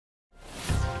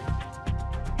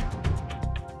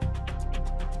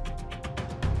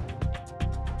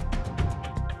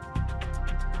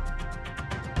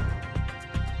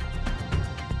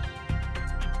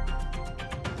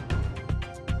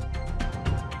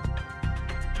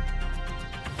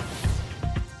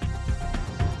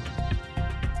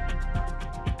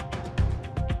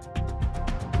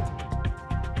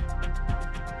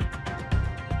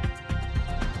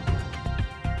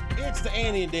It's the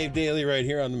Andy and Dave Daily right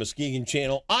here on the Muskegon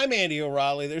Channel. I'm Andy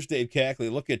O'Reilly. There's Dave Cackley.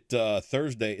 Look at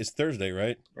Thursday. It's Thursday,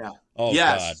 right? Yeah. Oh,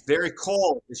 yes, God. very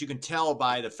cold, as you can tell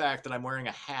by the fact that I'm wearing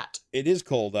a hat. It is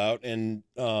cold out, and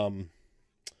I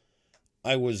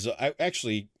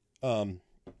actually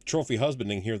trophy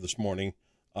husbanding here this morning.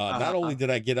 Not only did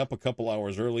I get up a couple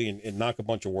hours early and knock a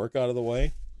bunch of work out of the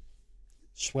way,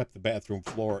 swept the bathroom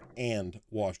floor and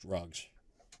washed rugs.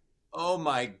 Oh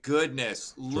my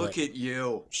goodness! Look right. at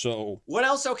you. So What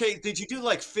else? Okay, did you do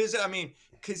like I mean,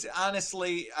 because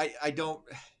honestly, I don't.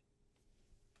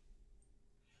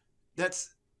 That's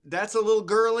a little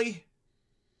girly.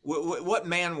 What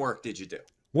man work did you do?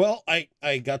 well,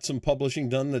 I got some publishing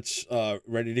done that's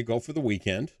ready to go for the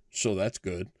weekend, so that's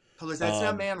good. That's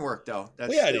not man work though. That's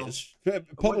Well, yeah, still,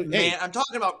 it is. man, I'm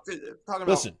talking about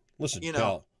Listen, you know,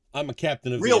 pal. I'm a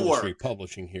captain of the real industry work.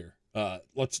 publishing here.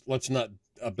 Let's not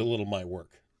belittle my work,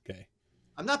 okay?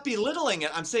 I'm not belittling it.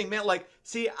 I'm saying, man, like,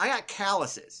 see, I got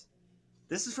calluses.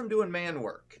 This is from doing man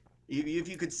work. If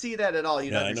you could see that at all,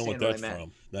 you'd understand I know what that's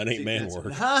from. That ain't man work.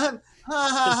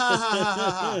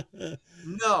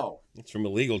 No. It's from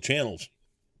illegal channels.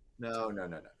 No.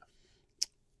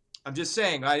 I'm just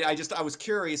saying. I was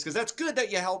curious because that's good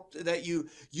that you helped. That you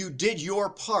did your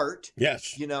part.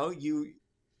 Yes.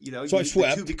 So I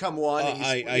swept. The two become one.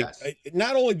 Yes. I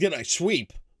not only did I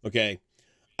sweep, okay,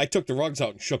 I took the rugs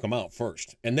out and shook them out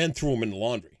first, and then threw them in the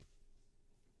laundry.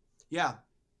 Yeah,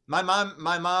 my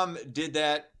mom did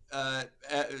that.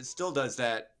 Still does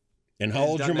that. And how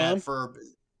old's your mom?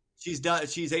 She's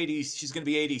 80. She's going to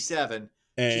be 87.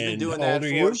 And she's been doing how old that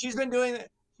are you? She's been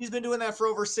doing that for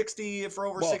over 60 years.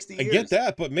 I get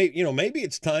that, but maybe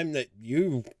it's time that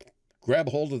you grab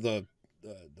hold of the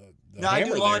No, I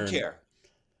do lawn care.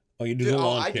 Oh, you do the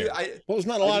lawn care. Well, there's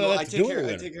not a lot of that to do in the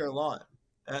winter. I take care of lawn.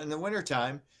 In the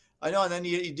wintertime, I know, and then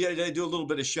you do a little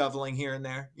bit of shoveling here and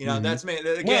there. That's me.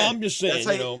 Again, well, I'm just saying,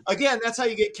 that's how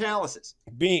you get calluses.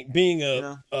 Being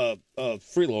a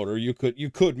freeloader, you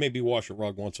could maybe wash a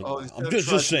rug once in a while. I'm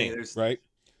just saying, right?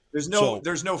 There's no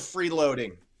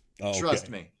freeloading. Okay. Trust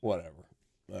me. Whatever.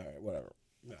 All right, whatever.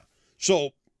 Yeah. So,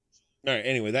 all right.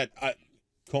 Anyway,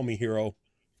 call me hero,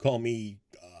 call me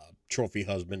trophy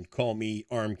husband, call me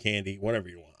arm candy, whatever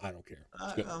you want. I don't care.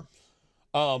 It's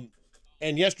good.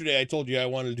 And yesterday I told you I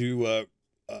wanted to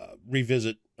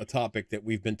revisit a topic that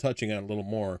we've been touching on a little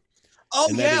more. Oh,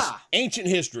 and that is ancient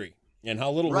history and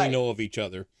how little we know of each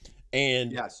other,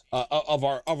 and of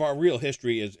our real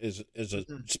history as a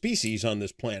species on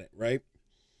this planet, right?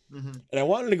 Mm-hmm. And I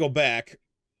wanted to go back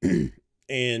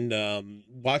and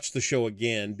watch the show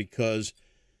again because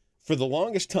for the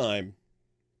longest time,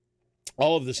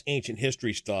 all of this ancient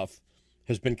history stuff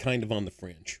has been kind of on the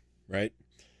fringe, right?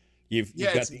 You've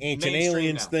got the ancient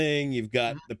aliens thing. You've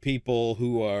got the people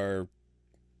who are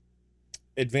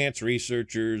advanced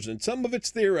researchers, and some of it's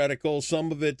theoretical.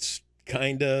 Some of it's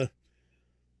kind of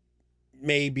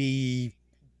maybe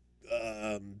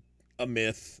a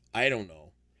myth. I don't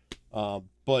know.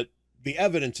 But the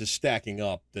evidence is stacking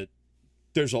up that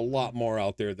there's a lot more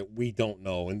out there that we don't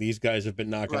know. And these guys have been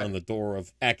knocking on the door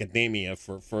of academia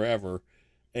for forever.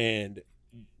 And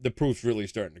the proof's really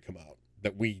starting to come out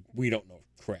that we don't know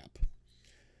crap.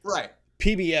 Right.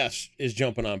 PBS is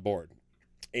jumping on board.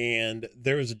 And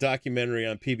there's a documentary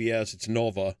on PBS. It's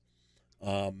Nova.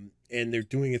 And they're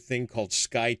doing a thing called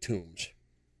Sky Tombs.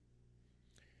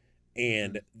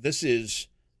 And this is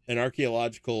an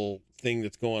archaeological thing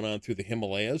that's going on through the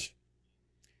Himalayas.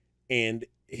 And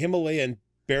Himalayan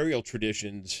burial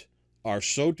traditions are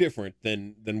so different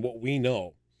than what we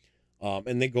know.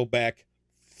 And they go back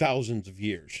thousands of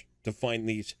years to find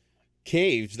these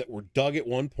caves that were dug at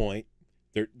one point.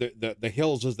 The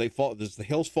hills, as the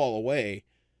hills fall away,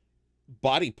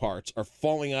 body parts are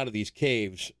falling out of these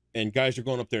caves, and guys are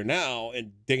going up there now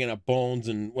and digging up bones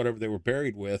and whatever they were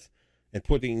buried with and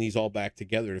putting these all back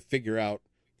together to figure out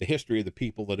the history of the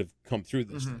people that have come through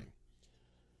this thing.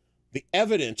 The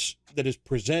evidence that is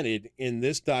presented in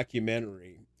this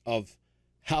documentary of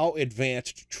how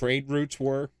advanced trade routes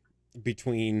were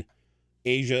between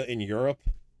Asia and Europe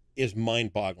is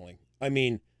mind-boggling. I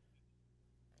mean,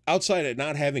 outside of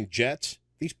not having jets,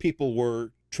 these people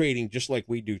were trading just like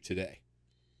we do today.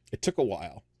 It took a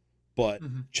while, but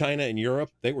China and Europe,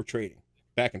 they were trading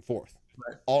back and forth,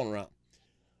 all around.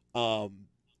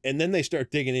 And then they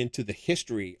start digging into the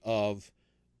history of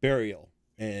burial.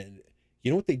 And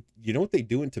you know what they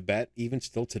do in Tibet even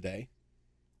still today?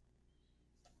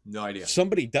 No idea.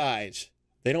 Somebody dies,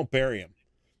 they don't bury him.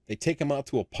 They take them out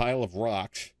to a pile of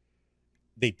rocks,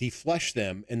 they deflesh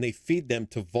them, and they feed them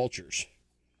to vultures.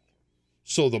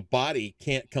 So the body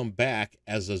can't come back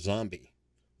as a zombie.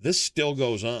 This still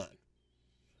goes on.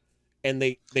 and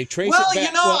they trace Well, it back.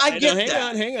 you know, Well, I get hang that.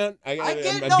 on, hang on. I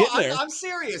get I'm no. getting there. I'm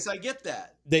serious. I get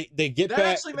that. They get That back.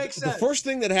 actually makes The sense. first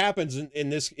thing that happens in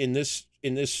this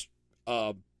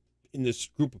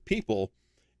group of people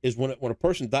is when a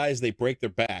person dies, they break their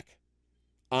back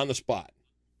on the spot.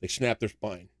 They snap their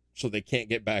spine so they can't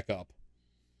get back up.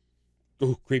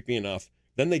 Ooh, creepy enough.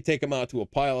 Then they take them out to a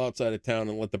pile outside of town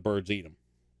and let the birds eat them.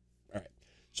 All right.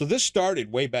 So this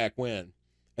started way back when,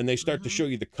 and they start to show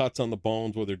you the cuts on the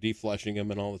bones where they're defleshing them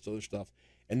and all this other stuff.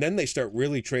 And then they start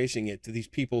really tracing it to these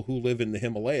people who live in the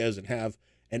Himalayas and have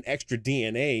an extra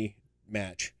DNA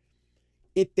match.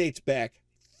 It dates back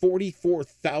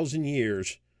 44,000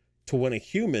 years to when a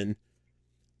human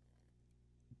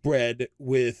bred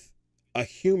with a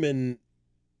human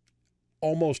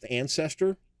almost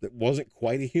ancestor that wasn't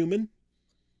quite a human.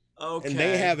 Okay. And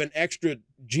they have an extra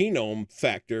genome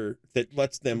factor that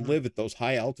lets them live at those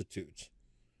high altitudes.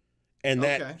 And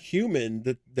that human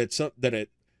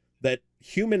that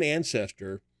human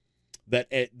ancestor that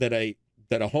a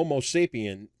Homo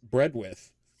sapien bred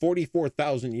with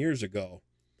 44,000 years ago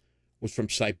was from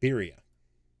Siberia.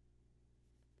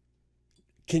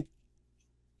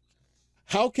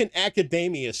 How can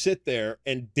academia sit there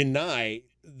and deny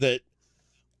that?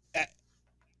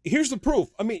 Here's the proof.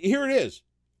 I mean, here it is.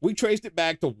 We traced it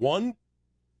back to one,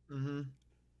 and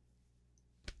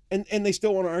they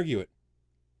still want to argue it.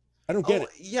 I don't get it.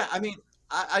 Yeah, I mean,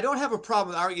 I don't have a problem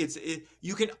with arguing.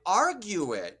 You can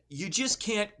argue it. You just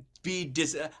can't be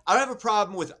I don't have a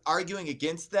problem with arguing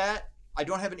against that. I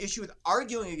don't have an issue with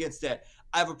arguing against that.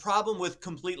 I have a problem with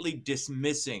completely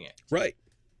dismissing it. Right.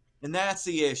 And that's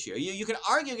the issue. You can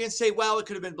argue against, say, well, it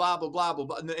could have been blah, blah, blah, blah,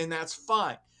 blah, and that's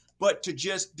fine. But to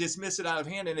just dismiss it out of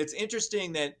hand, and it's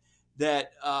interesting that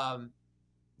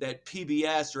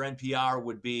PBS or NPR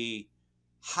would be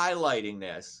highlighting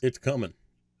this. It's coming.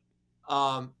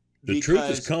 The truth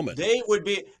is coming.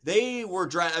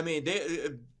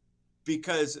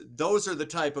 Because those are the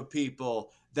type of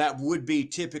people that would be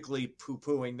typically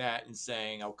poo-pooing that and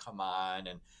saying, oh, come on,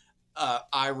 and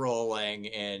eye-rolling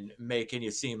and making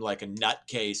you seem like a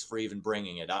nutcase for even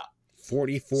bringing it up.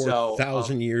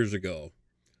 44,000 years ago.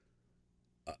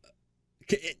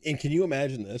 And can you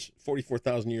imagine this?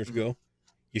 44,000 years ago,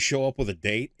 you show up with a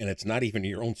date and it's not even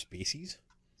your own species.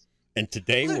 And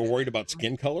today we're worried about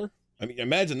skin color. I mean,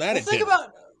 imagine that.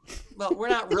 Well, we're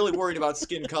not really worried about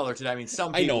skin color today. I mean,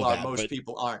 some people are, most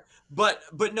people aren't. But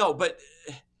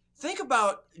think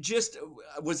about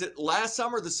was it last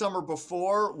summer, or the summer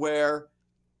before, where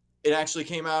it actually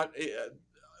came out?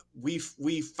 We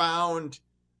found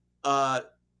a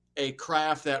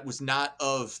craft that was not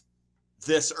of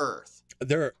this Earth.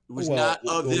 It was not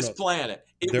of this planet.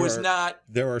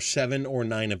 There are 7 or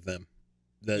 9 of them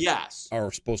that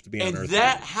are supposed to be on Earth.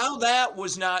 And how that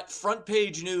was not front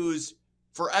page news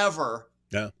forever.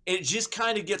 Yeah. It just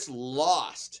kind of gets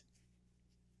lost.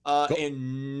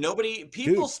 And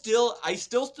I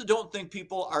still don't think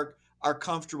people are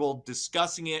comfortable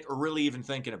discussing it or really even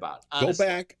thinking about it.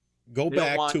 Honestly. Go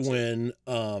back to when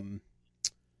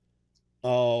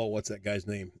what's that guy's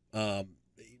name?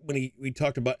 When we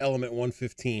talked about Element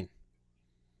 115,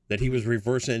 that he was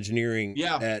reverse engineering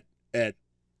at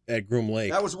Groom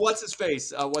Lake. That was what's his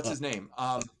face? What's his name?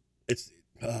 I'm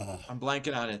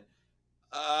blanking on it.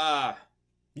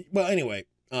 Well, anyway,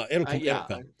 it'll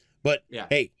come. But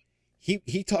hey,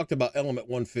 he talked about Element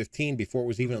 115 before it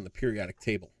was even on the periodic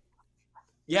table.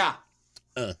 Yeah.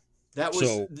 That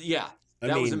was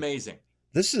was amazing.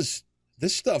 This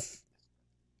stuff,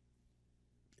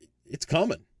 it's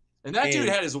coming. And that dude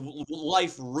had his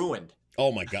life ruined.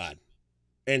 Oh my God.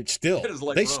 And still,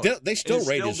 they still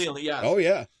rate his. Oh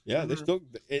yeah, yeah. They still,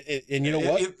 and you know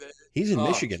what? He's in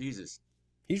Michigan. Jesus.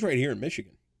 He's right here in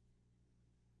Michigan.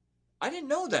 I didn't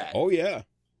know that. Oh yeah,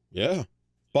 yeah.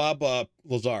 Bob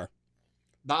Lazar.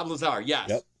 Bob Lazar, yes.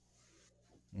 Yep.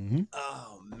 Mm-hmm.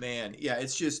 Oh man, yeah.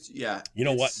 It's just You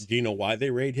know what? Do you know why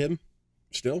they rate him?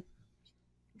 Still,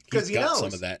 because he knows some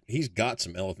of that. He's got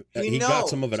some element. He got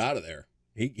some of it out of there.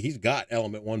 He's got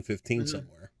Element 115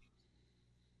 somewhere.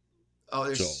 Oh,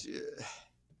 there's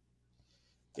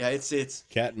it's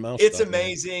cat and mouse. It's stuff,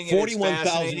 amazing.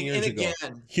 41,000 years ago,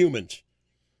 humans.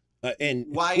 And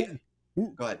why?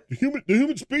 Go ahead. The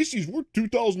human species, we're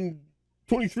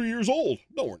 2,023 years old.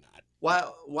 No, we're not.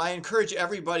 Why I encourage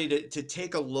everybody to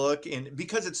take a look, and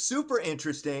because it's super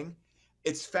interesting,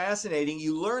 it's fascinating.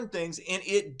 You learn things, and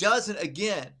it doesn't,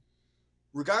 again,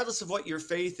 regardless of what your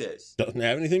faith is. Doesn't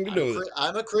have anything to do with it.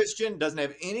 I'm a Christian. Doesn't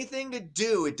have anything to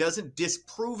do. It doesn't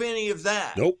disprove any of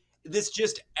that. Nope. this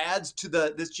just adds to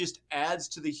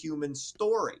the human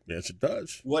story. Yes, it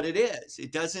does. What it is.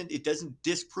 It doesn't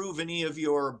disprove any of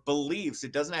your beliefs.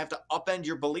 It doesn't have to upend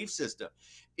your belief system.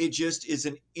 It just is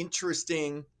an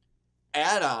interesting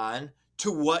add-on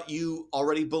to what you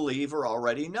already believe or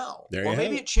already know. Or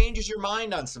maybe it changes your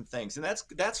mind on some things, and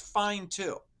that's fine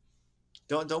too.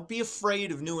 Don't be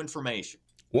afraid of new information.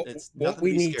 What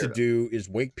we need to do is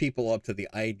wake people up to the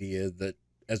idea that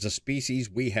as a species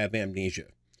we have amnesia.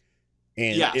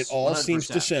 And yes, it all 100%. Seems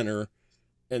to center,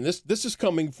 and this is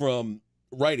coming from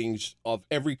writings of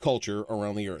every culture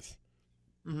around the earth.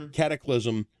 Mm-hmm.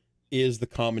 Cataclysm is the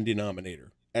common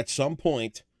denominator. At some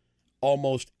point,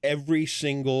 almost every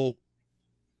single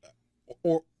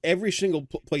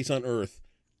place on earth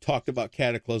talked about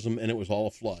cataclysm, and it was all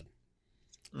a flood.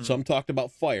 Mm-hmm. Some talked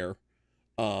about fire,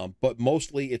 but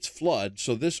mostly it's flood.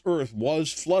 So this earth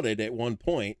was flooded at one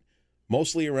point,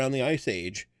 mostly around the Ice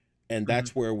Age, and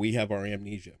that's where we have our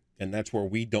amnesia, and that's where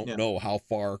we don't know how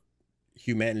far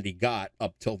humanity got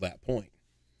up till that point.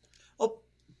 Well,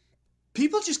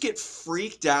 people just get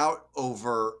freaked out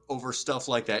over stuff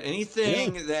like that.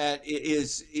 Anything that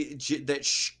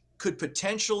could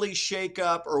potentially shake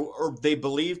up, or they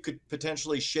believe could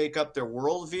potentially shake up their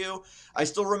worldview. I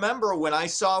still remember when I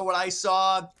saw what I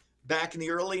saw back in the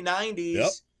early 90s.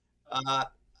 Yep.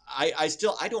 I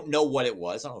don't know what it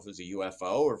was. I don't know if it was a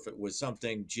UFO or if it was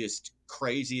something just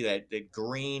crazy, that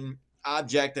green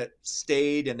object that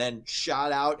stayed and then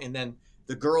shot out. And then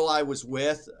the girl I was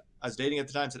dating at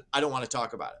the time, said, I don't want to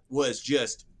talk about it. Was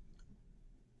just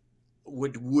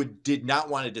did not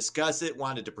want to discuss it,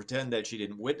 wanted to pretend that she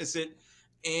didn't witness it.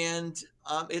 And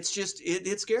it's just,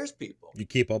 it scares people. You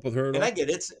keep up with her at all? And I get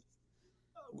it.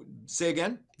 Say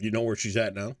again? You know where she's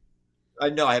at now?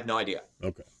 No, I have no idea.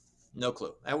 Okay. No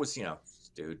clue. That was,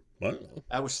 dude. Wow.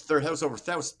 That was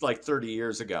like 30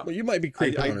 years ago. Well, you might be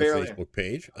creeping on her Facebook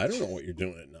page. I don't know what you're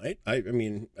doing at night. I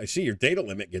mean, I see your data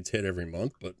limit gets hit every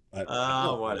month, but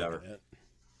whatever.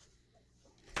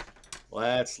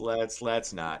 Let's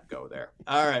not go there.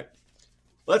 All right.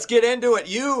 Let's get into it.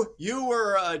 You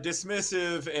were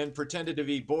dismissive and pretended to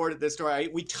be bored at this story.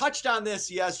 We touched on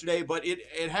this yesterday, but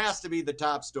it has to be the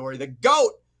top story. The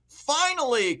GOAT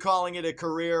finally calling it a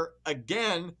career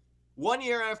again, 1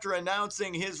 year after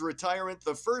announcing his retirement,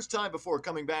 the first time before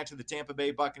coming back to the Tampa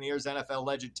Bay Buccaneers. NFL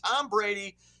legend Tom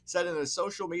Brady said in a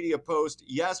social media post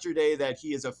yesterday that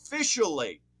he is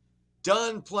officially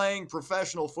done playing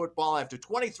professional football after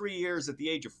 23 years at the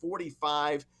age of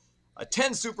 45.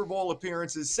 10 Super Bowl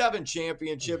appearances, 7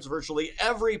 championships, virtually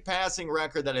every passing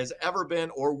record that has ever been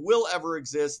or will ever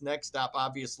exist. Next stop,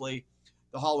 obviously,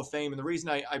 the Hall of Fame. And the reason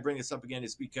I bring this up again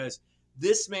is because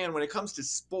this man, when it comes to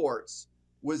sports,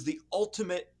 was the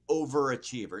ultimate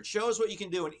overachiever. It shows what you can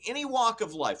do in any walk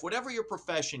of life, whatever your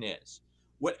profession is,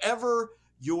 whatever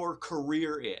your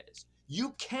career is.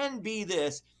 You can be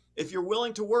this if you're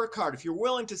willing to work hard, if you're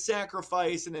willing to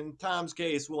sacrifice, and in Tom's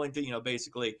case, willing to,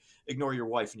 basically ignore your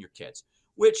wife and your kids,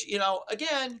 which,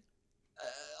 again,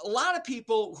 a lot of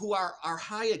people who are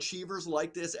high achievers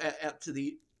like this to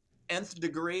the nth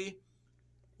degree,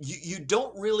 you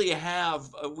don't really have,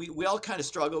 we all kind of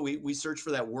struggle. We search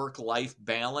for that work-life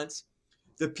balance.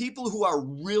 The people who are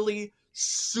really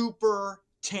super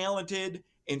talented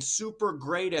and super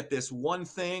great at this one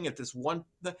thing,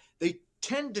 they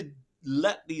tend to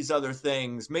let these other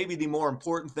things, maybe the more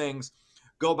important things,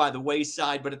 go by the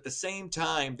wayside. But at the same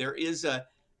time, there is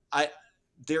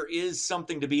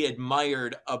something to be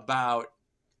admired about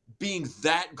being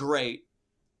that great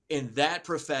in that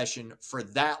profession for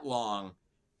that long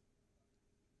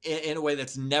in a way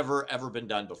that's never, ever been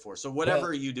done before. So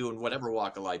whatever you do in whatever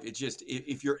walk of life, it's just,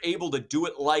 if you're able to do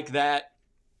it like that,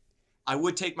 I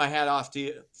would take my hat off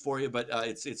for you, but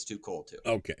it's too cold too.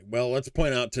 Okay. Well, let's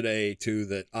point out today too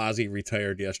that Ozzy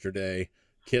retired yesterday.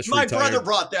 Kiss my retired. Brother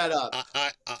brought that up.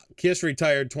 Kiss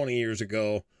retired 20 years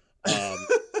ago.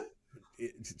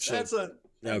 That's a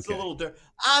little different.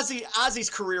 Ozzy's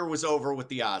career was over with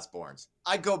the Osbournes.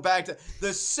 I go back to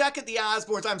the second the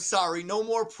Osbournes. I'm sorry, no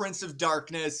more Prince of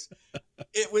Darkness.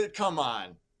 Come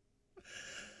on.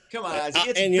 Come on,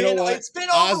 Ozzy. It's been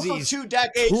over for 2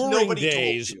 decades. Nobody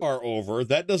days told you. Are over.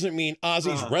 That doesn't mean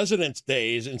Ozzy's residence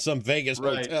days in some Vegas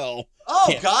hotel.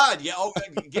 Oh, God. Yeah. Oh,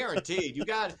 guaranteed. You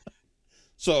got it.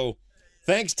 So,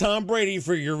 thanks, Tom Brady,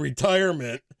 for your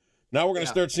retirement. Now we're going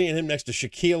to start seeing him next to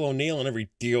Shaquille O'Neal in every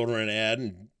deodorant ad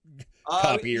and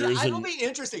copiers. Yeah, it'll be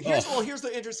interesting. Here's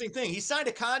the interesting thing. He signed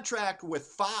a contract with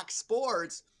Fox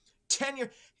Sports, 10 years.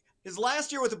 His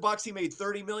last year with the Bucs, he made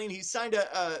 $30 million. He signed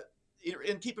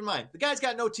and keep in mind, the guy's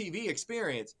got no TV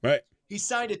experience. Right. He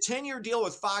signed a 10-year deal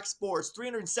with Fox Sports,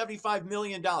 $375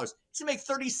 million. He's going to make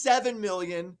 $37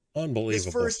 million Unbelievable. his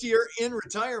first year in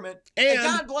retirement. And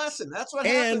God bless him. That's what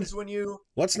happens when you...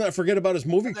 Let's not forget about his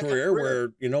movie career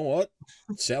where, you know what?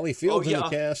 Sally Field's in the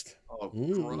cast.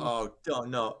 Don't.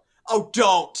 Oh,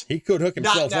 don't. He could hook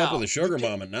himself up with a sugar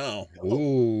mama now.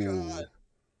 God.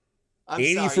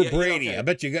 80 for Brady. Okay. I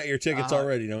bet you got your tickets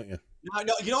already, don't you?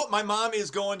 No, you know what? My mom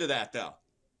is going to that, though.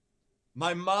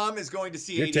 My mom is going to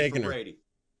see 80 for Brady.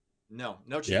 No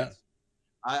chance. Yeah.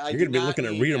 You're going to be looking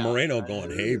at Rita Moreno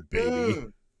going, hey, baby.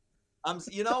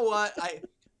 You know what?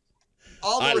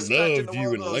 All the respect in the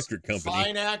world, electric company.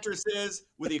 Fine actresses,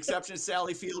 with the exception of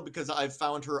Sally Field, because I've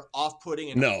found her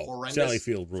off-putting and horrendous. Sally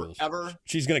Field rules. Forever.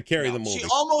 She's going to carry the movie.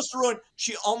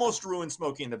 She almost ruined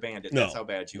Smokey and the Bandit. That's how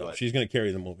bad she was. She's going to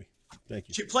carry the movie. Thank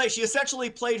you. She essentially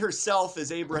played herself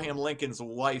as Abraham Lincoln's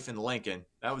wife in Lincoln.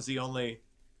 That was the only.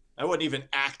 I wasn't even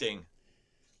acting.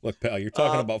 Look, pal, you're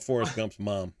talking about Forrest Gump's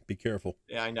mom. Be careful.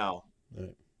 Yeah, I know. All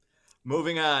right.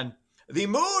 Moving on. The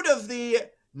mood of the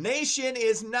nation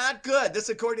is not good. This,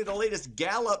 according to the latest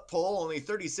Gallup poll, only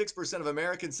 36% of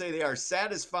Americans say they are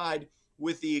satisfied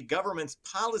with the government's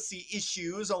policy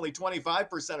issues. Only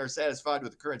 25% are satisfied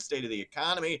with the current state of the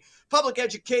economy. Public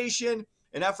education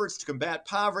and efforts to combat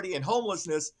poverty and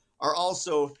homelessness are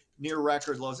also near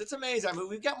record lows. It's amazing. I mean,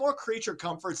 we've got more creature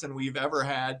comforts than we've ever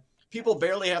had. People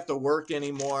barely have to work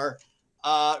anymore.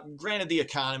 Granted, the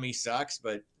economy sucks,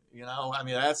 but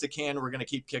that's the can we're going to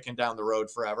keep kicking down the road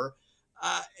forever.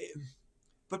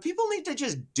 But people need to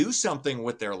just do something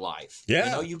with their life.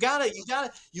 Yeah, you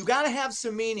gotta have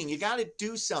some meaning. You gotta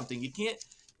do something. You can't,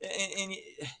 and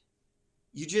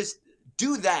you just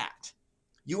do that.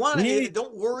 You want to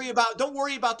don't worry about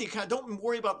the economy. Don't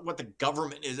worry about what the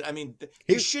government is. I mean,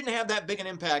 they shouldn't have that big an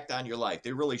impact on your life.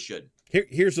 They really should.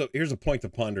 Here's a point to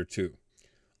ponder too.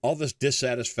 All this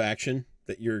dissatisfaction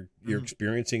that you're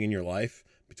experiencing in your life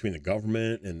between the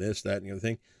government and this, that, and the other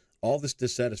thing, all this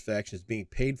dissatisfaction is being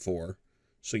paid for,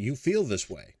 so you feel this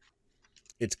way.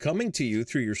 It's coming to you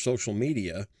through your social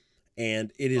media,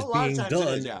 and it is being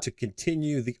done to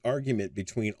continue the argument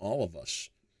between all of us.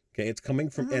 Okay, it's coming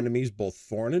from enemies, both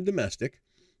foreign and domestic.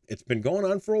 It's been going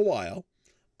on for a while.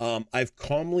 I've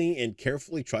calmly and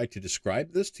carefully tried to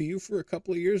describe this to you for a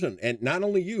couple of years, and not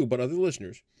only you, but other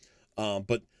listeners.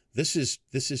 But this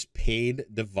is paid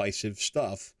divisive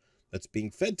stuff that's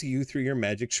being fed to you through your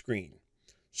magic screen.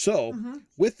 So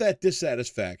with that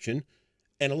dissatisfaction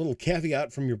and a little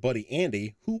caveat from your buddy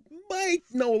Andy, who might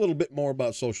know a little bit more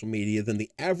about social media than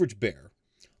the average bear,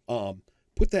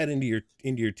 put that into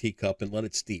your teacup and let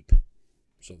it steep.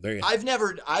 So there you. I've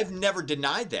never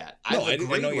denied that. No, I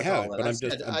know you haven't, but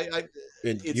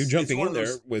you jumping in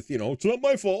there with it's not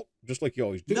my fault, just like you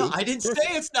always do. No, I didn't say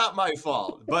it's not my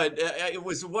fault, but it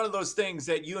was one of those things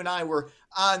that you and I were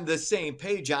on the same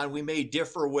page on. We may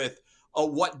differ with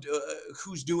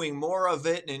who's doing more of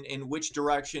it and in which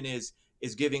direction is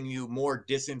giving you more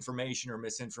disinformation or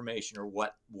misinformation or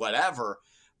whatever.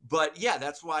 But yeah,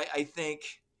 that's why I think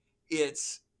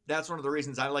that's one of the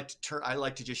reasons I like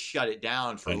to just shut it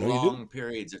down for long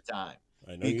periods of time.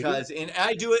 I know because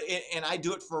I do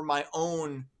it for my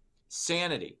own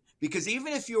sanity. Because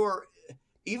even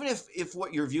if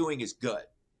what you're viewing is good,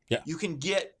 you can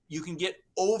get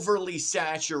overly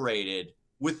saturated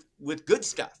with good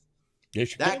stuff.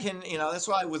 Yes, that's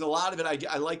why with a lot of it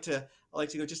I like to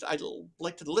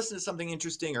listen to something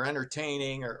interesting or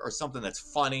entertaining or something that's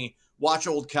funny. Watch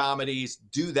old comedies.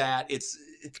 Do that. It's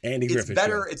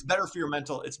better. It's better for your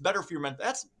mental.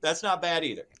 That's not bad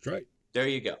either. That's right. There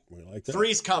you go. We like that.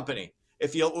 Three's Company.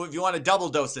 If you want a double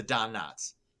dose of Don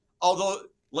Knotts. Although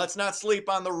let's not sleep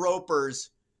on the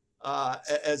Ropers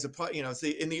as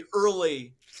in the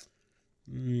early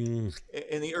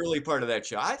part of that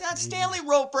show. I got Stanley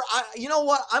Roper. You know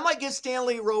what? I might give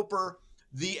Stanley Roper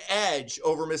the edge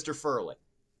over Mr. Furley.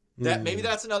 Maybe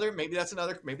that's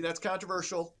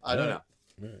controversial. I don't know.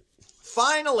 Right.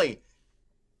 Finally,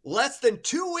 less than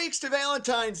 2 weeks to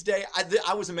Valentine's Day.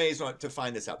 I was amazed to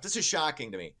find this out. This is shocking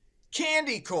to me.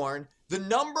 Candy corn, the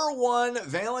 #1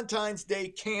 Valentine's Day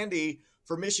candy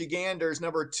for Michiganders.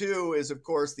 #2 is, of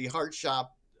course, the heart-shaped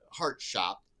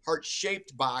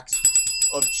box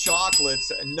of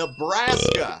chocolates.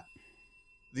 Nebraska,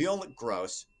 the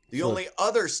only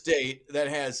other state that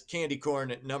has candy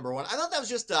corn at #1. I thought that was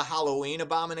just a Halloween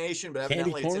abomination, but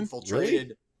evidently it's infiltrated.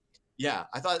 Really? Yeah,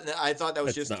 I thought that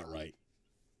was That's not right.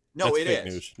 No, That's it fake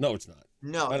is. News. No, it's not.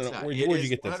 No, I don't know. Where'd you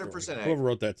get that 100% story? Whoever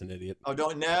wrote that's an idiot. Oh,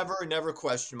 don't never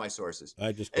question my sources.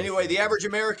 Anyway, the average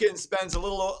American spends a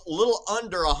little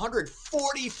under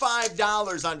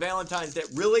 $145 on Valentine's Day.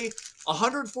 Really?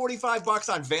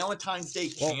 $145 on Valentine's Day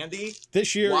candy? Well,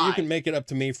 this year you can make it up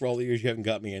to me for all the years you haven't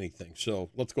got me anything. So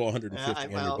let's go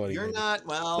 150 everybody. You're not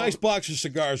nice box of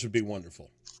cigars would be wonderful.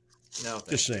 No,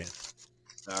 just saying.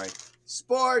 All right.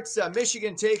 Sports.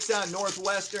 Michigan takes on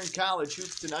Northwestern College.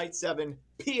 Hoops tonight, 7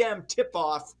 p.m.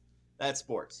 tip-off. That's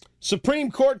sports.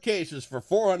 Supreme Court cases for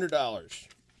 $400.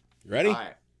 You ready? All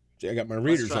right. See, I got my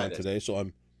readers on today, so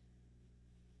I'm.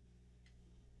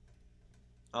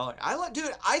 Oh,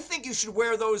 dude, I think you should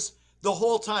wear those the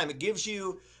whole time. It gives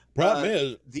you problem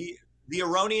is the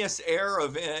erroneous air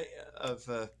of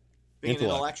being an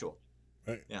intellectual.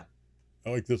 Right. Yeah.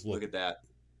 I like this look. Look at that.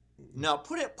 No,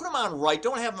 put them on right.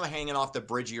 Don't have them hanging off the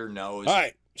bridge of your nose. All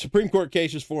right. Supreme Court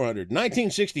cases 400.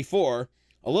 1964,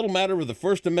 a little matter with the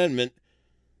First Amendment.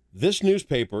 This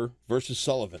newspaper versus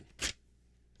Sullivan.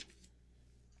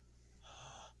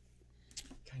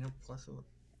 Kind of plus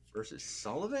versus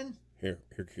Sullivan? Here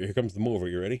comes the mover.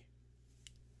 You ready?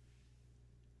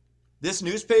 This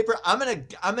newspaper, I'm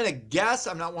gonna guess.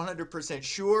 I'm not 100%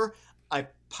 sure. I'm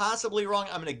possibly wrong.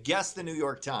 I'm gonna guess the New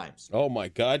York Times. Oh my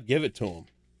God! Give it to him.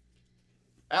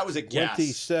 That was a guess.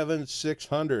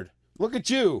 27,600. Look at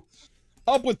you,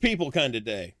 up with people kind of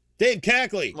day. Dave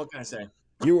Cackley. What can I say?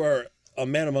 You are a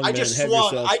man among men. I just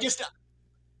swung.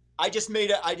 I just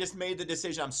made the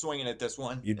decision. I'm swinging at this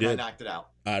one. You did. I knocked it out.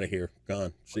 Out of here.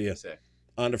 Gone. See ya.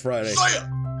 On to Friday. See ya.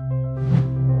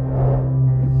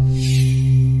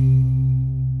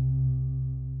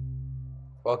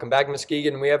 Welcome back,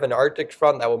 Muskegon. We have an Arctic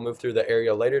front that will move through the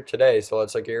area later today, so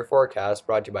let's look at your forecast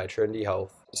brought to you by Trinity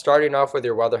Health. Starting off with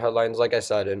your weather headlines, like I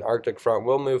said, an Arctic front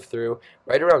will move through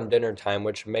right around dinner time,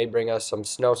 which may bring us some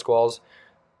snow squalls.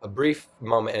 A brief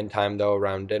moment in time, though,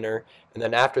 around dinner, and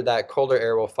then after that, colder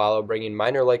air will follow, bringing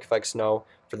minor lake effect snow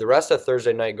for the rest of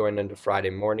Thursday night going into Friday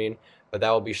morning, but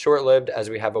that will be short-lived as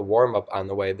we have a warm-up on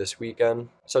the way this weekend.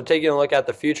 So taking a look at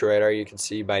the future radar, you can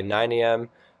see by 9 a.m.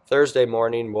 Thursday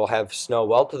morning, we'll have snow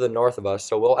well to the north of us,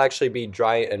 so we'll actually be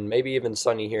dry and maybe even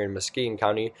sunny here in Muskegon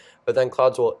County, but then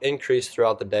clouds will increase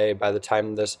throughout the day by the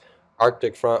time this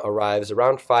Arctic front arrives,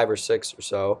 around 5 or 6 or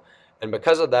so. And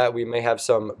because of that, we may have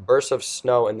some bursts of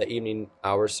snow in the evening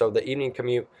hours, so the evening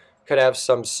commute could have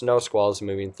some snow squalls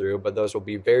moving through, but those will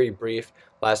be very brief,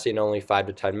 lasting only 5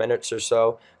 to 10 minutes or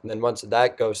so. And then once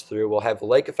that goes through, we'll have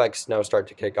lake effect snow start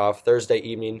to kick off Thursday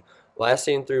evening,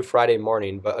 lasting through Friday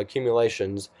morning, but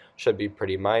accumulations should be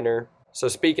pretty minor. So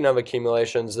speaking of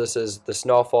accumulations, this is the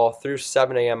snowfall through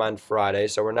 7 a.m. on Friday,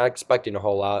 so we're not expecting a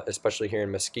whole lot, especially here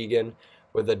in Muskegon,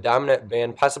 with a dominant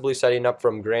band possibly setting up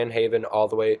from Grand Haven all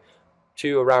the way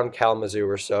to around Kalamazoo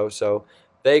or so. So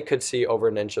they could see over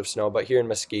an inch of snow, but here in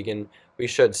Muskegon, we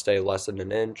should stay less than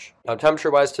an inch. Now,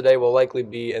 temperature-wise today will likely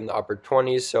be in the upper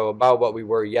 20s, so about what we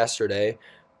were yesterday,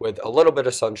 with a little bit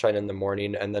of sunshine in the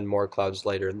morning and then more clouds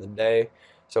later in the day.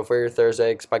 So for your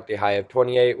Thursday, expect a high of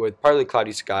 28 with partly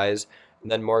cloudy skies,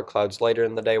 and then more clouds later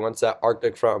in the day once that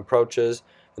Arctic front approaches.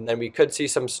 And then we could see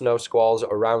some snow squalls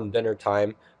around dinner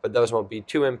time, but those won't be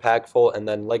too impactful, and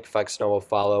then lake effect snow will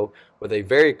follow with a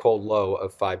very cold low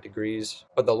of 5 degrees.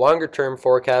 But the longer term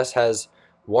forecast has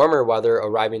warmer weather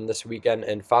arriving this weekend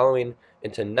and following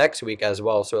into next week as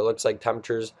well, so it looks like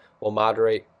temperatures will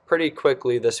moderate pretty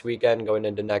quickly this weekend going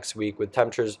into next week, with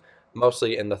temperatures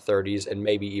mostly in the 30s and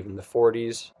maybe even the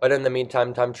 40s. But in the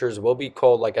meantime, temperatures will be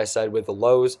cold, like I said, with the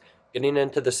lows getting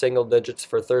into the single digits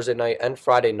for Thursday night and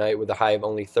Friday night, with a high of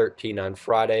only 13 on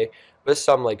Friday, with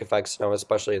some lake effect snow,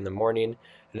 especially in the morning.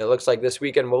 And it looks like this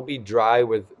weekend will be dry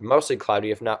with mostly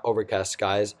cloudy, if not overcast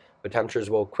skies, but temperatures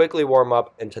will quickly warm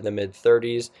up into the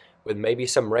mid-30s, with maybe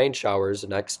some rain showers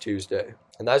next Tuesday.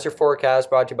 And that's your forecast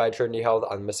brought to you by Trinity Health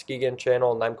on the Muskegon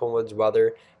Channel, and I'm Colin Woods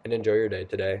Weather, and enjoy your day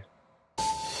today.